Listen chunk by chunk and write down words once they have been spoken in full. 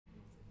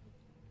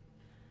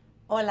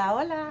Hola,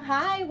 hola.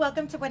 Hi,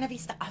 welcome to Buena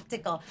Vista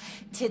Optical.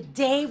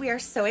 Today we are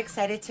so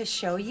excited to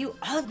show you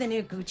all of the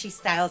new Gucci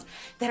styles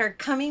that are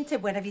coming to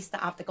Buena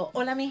Vista Optical.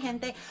 Hola, mi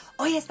gente.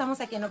 Hoy estamos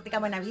aquí en Óptica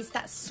Buena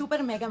Vista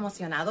súper mega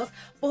emocionados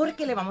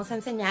porque le vamos a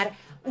enseñar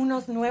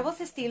unos nuevos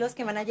estilos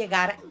que van a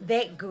llegar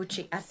de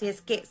Gucci. Así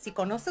es que si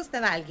conoce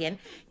usted a alguien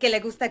que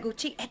le gusta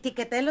Gucci,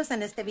 etiquételos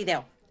en este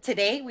video.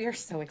 Today we are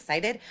so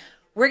excited.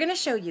 We're going to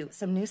show you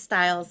some new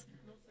styles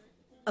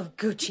of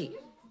Gucci,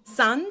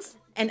 suns,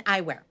 and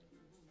eyewear.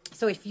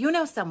 So if you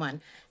know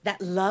someone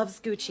that loves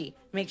Gucci,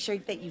 make sure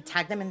that you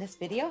tag them in this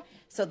video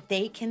so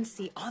they can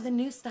see all the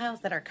new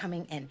styles that are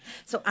coming in.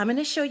 So I'm going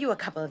to show you a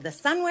couple of the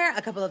sunwear,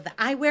 a couple of the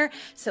eyewear.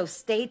 So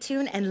stay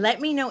tuned and let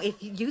me know if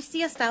you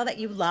see a style that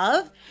you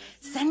love.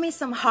 Send me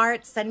some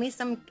hearts, send me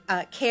some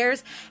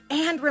cares.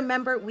 And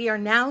remember, we are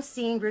now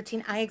seeing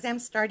routine eye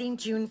exams starting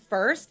June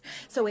 1st.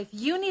 So if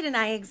you need an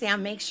eye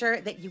exam, make sure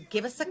that you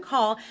give us a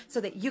call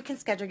so that you can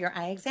schedule your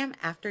eye exam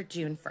after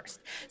June 1st.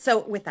 So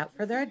without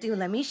further ado,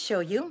 let me show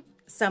you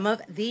some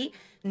of the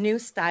new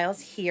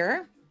styles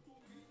here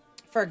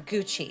for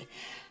Gucci.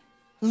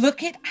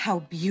 Look at how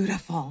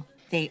beautiful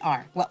they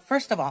are. Well,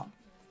 first of all,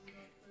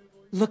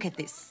 look at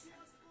this.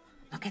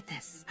 Look at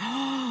this.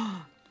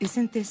 Oh,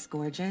 isn't this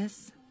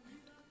gorgeous?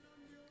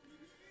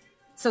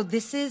 So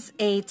this is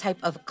a type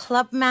of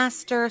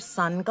Clubmaster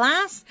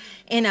sunglass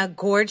in a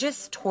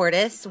gorgeous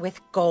tortoise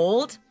with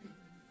gold.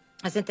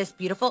 Isn't this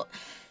beautiful?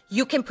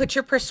 You can put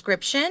your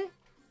prescription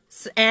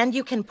and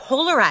you can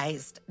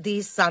polarize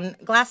these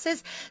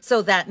sunglasses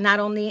so that not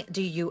only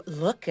do you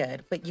look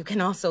good, but you can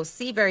also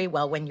see very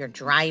well when you're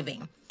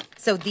driving.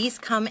 So these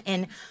come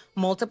in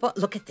multiple,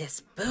 look at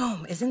this,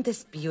 boom, isn't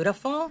this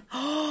beautiful?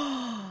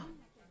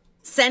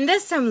 Send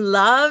us some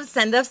love,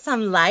 send us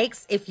some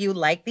likes if you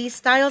like these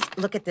styles.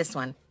 Look at this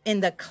one in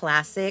the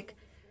classic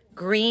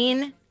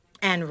green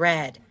and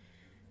red.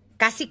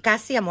 Casi,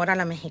 casi amor a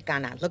la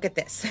mexicana. Look at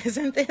this,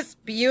 isn't this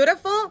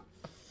beautiful?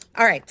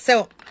 All right,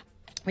 so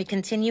we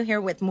continue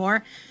here with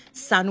more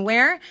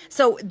sunwear.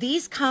 So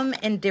these come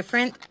in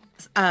different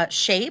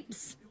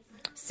shapes,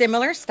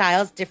 similar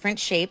styles, different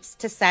shapes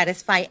to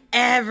satisfy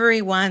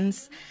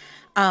everyone's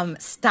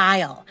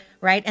style,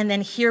 right? And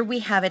then here we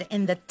have it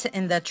in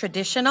the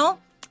traditional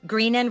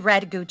green and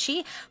red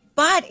Gucci.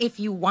 But if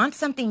you want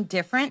something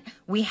different,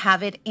 we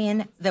have it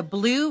in the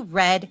blue,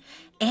 red,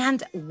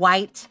 and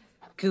white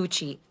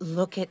Gucci.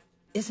 Look at,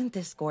 isn't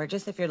this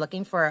gorgeous? If you're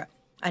looking for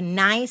a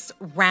nice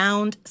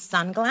round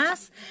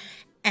sunglass.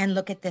 And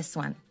look at this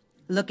one.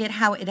 Look at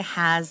how it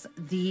has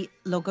the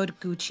logo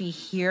Gucci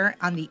here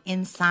on the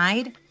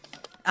inside.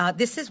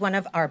 This is one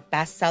of our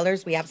best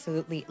sellers. We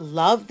absolutely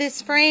love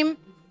this frame.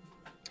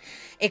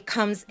 It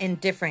comes in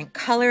different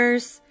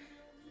colors.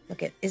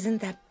 Look at,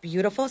 isn't that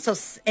beautiful? So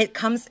it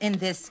comes in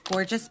this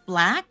gorgeous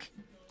black,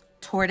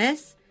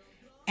 tortoise,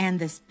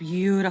 and this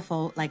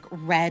beautiful like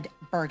red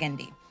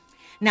burgundy.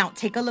 Now,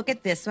 take a look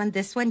at this one.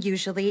 This one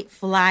usually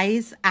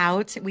flies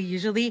out. We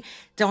usually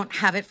don't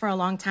have it for a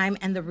long time.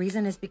 And the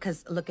reason is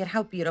because look at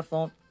how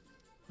beautiful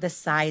the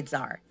sides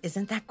are.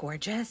 Isn't that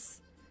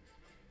gorgeous?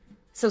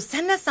 So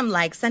send us some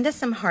likes, send us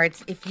some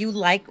hearts if you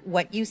like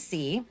what you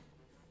see.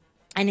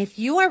 And if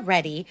you are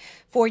ready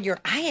for your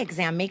eye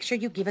exam, make sure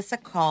you give us a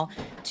call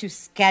to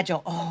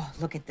schedule. Oh,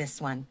 look at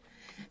this one.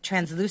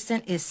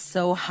 Translucent is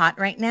so hot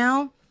right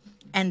now.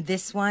 And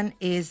this one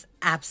is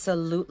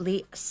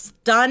absolutely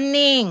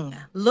stunning.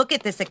 Look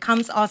at this. It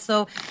comes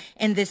also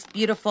in this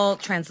beautiful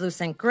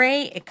translucent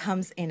gray. It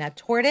comes in a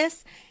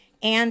tortoise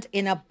and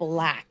in a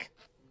black.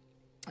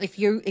 If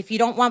you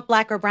don't want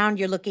black or brown,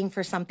 you're looking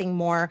for something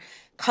more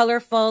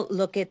colorful.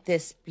 Look at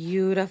this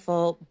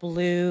beautiful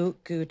blue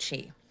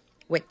Gucci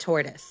with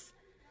tortoise.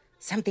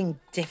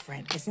 Something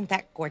different. Isn't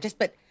that gorgeous?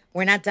 But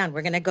we're not done.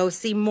 We're going to go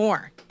see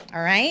more.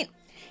 All right.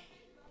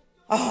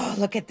 Oh,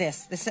 look at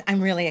this.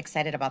 I'm really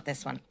excited about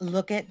this one.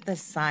 Look at the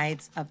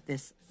sides of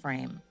this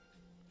frame.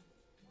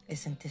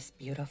 Isn't this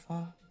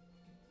beautiful?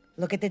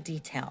 Look at the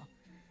detail.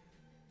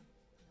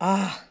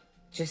 Oh,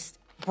 just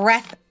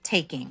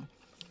breathtaking.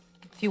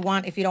 If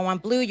you don't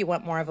want blue, you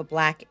want more of a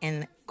black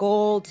and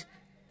gold.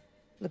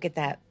 Look at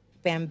that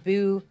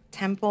bamboo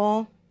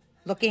temple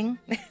looking.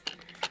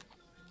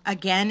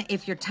 Again,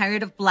 if you're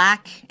tired of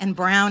black and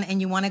brown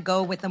and you want to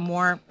go with a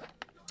more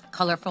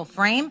colorful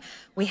frame,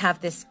 we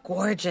have this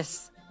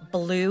gorgeous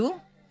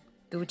blue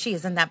Gucci.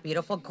 Isn't that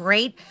beautiful?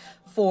 Great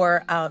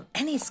for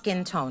any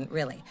skin tone,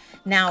 really.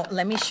 Now,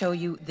 let me show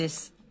you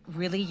this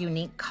really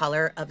unique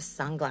color of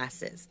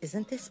sunglasses.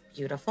 Isn't this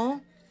beautiful?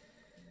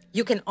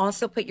 You can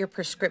also put your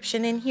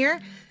prescription in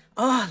here.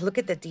 Oh, look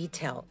at the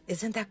detail.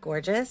 Isn't that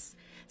gorgeous?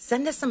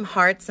 Send us some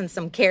hearts and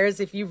some cares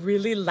if you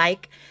really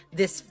like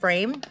this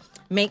frame.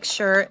 Make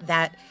sure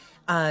that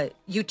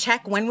you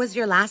check when was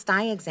your last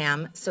eye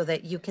exam so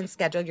that you can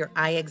schedule your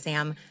eye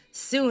exam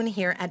soon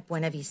here at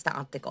Buena Vista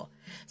Optical.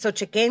 So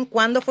chequen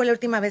cuándo fue la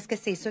última vez que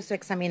se hizo su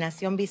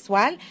examinación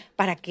visual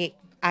para que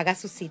haga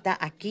su cita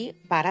aquí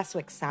para su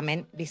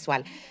examen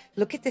visual.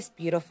 Look at this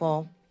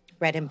beautiful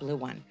red and blue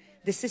one.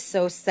 This is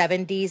so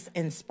 70s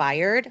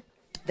inspired.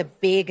 The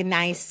big,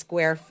 nice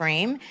square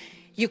frame.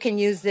 You can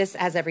use this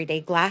as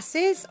everyday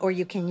glasses, or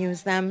you can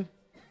use them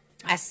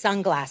as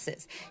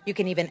sunglasses. You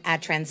can even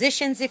add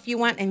transitions if you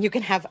want, and you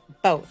can have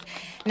both.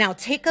 Now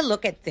take a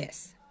look at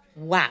this.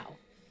 Wow.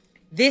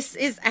 This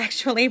is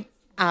actually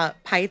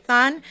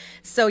python,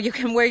 so you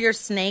can wear your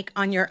snake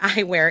on your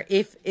eyewear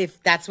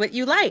if that's what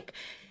you like.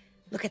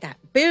 Look at that.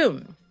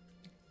 Boom.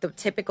 The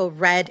typical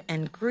red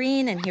and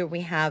green, and here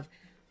we have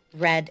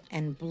red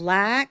and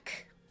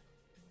black.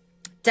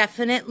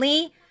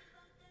 Definitely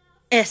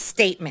a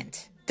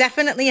statement.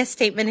 Definitely a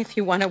statement if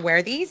you want to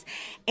wear these.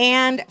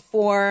 And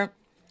for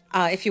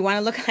if you want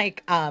to look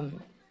like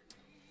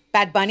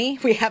Bad Bunny,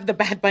 we have the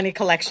Bad Bunny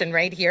collection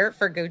right here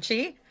for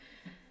Gucci.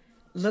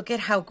 Look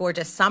at how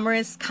gorgeous. Summer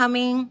is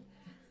coming.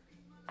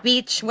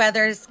 Beach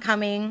weather is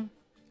coming.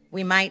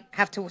 We might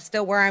have to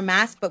still wear our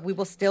mask, but we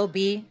will still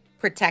be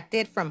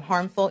protected from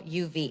harmful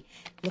UV.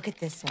 Look at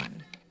this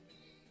one.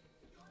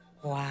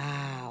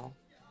 Wow.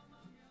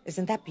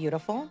 Isn't that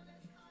beautiful?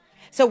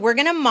 So we're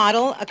going to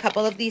model a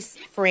couple of these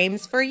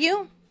frames for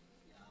you.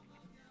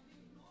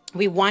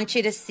 We want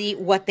you to see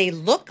what they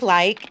look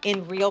like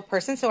in real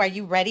person. So are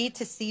you ready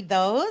to see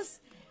those?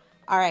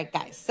 All right,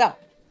 guys. So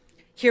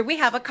here we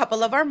have a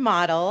couple of our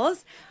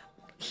models.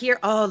 Here,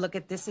 oh, look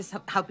at this. Is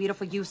how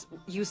beautiful.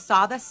 You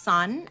saw the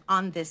sun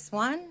on this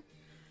one.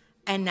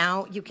 And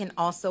now you can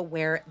also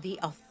wear the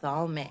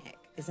ophthalmic.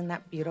 Isn't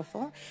that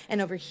beautiful?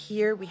 And over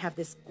here, we have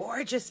this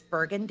gorgeous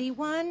burgundy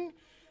one.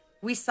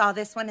 We saw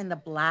this one in the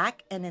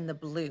black and in the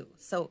blue.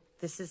 So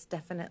this is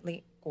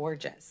definitely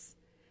gorgeous.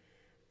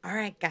 All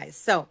right, guys.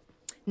 So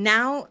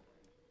now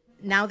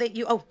that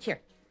you, oh,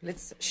 here,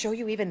 let's show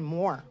you even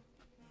more.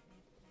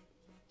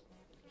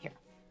 Here.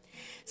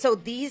 So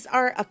these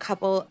are a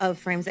couple of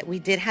frames that we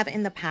did have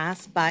in the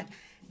past, but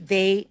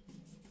they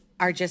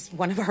are just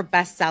one of our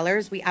best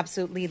sellers. We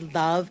absolutely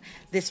love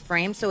this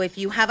frame. So if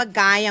you have a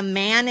guy, a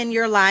man in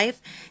your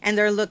life, and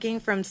they're looking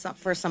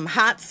for some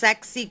hot,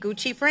 sexy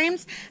Gucci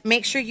frames,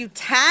 make sure you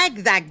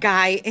tag that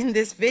guy in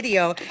this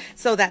video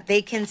so that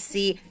they can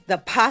see the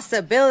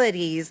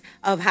possibilities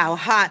of how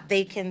hot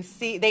they can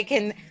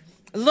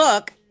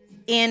look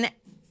in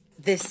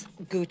this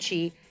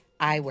Gucci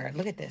eyewear.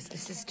 Look at this.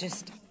 This is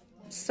just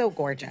so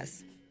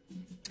gorgeous.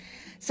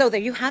 So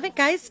there you have it,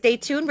 guys. Stay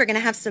tuned. We're going to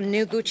have some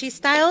new Gucci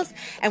styles,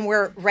 and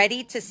we're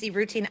ready to see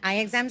routine eye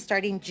exams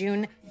starting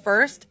June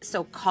 1st.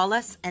 So call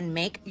us and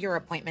make your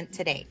appointment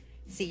today.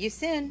 See you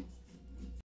soon.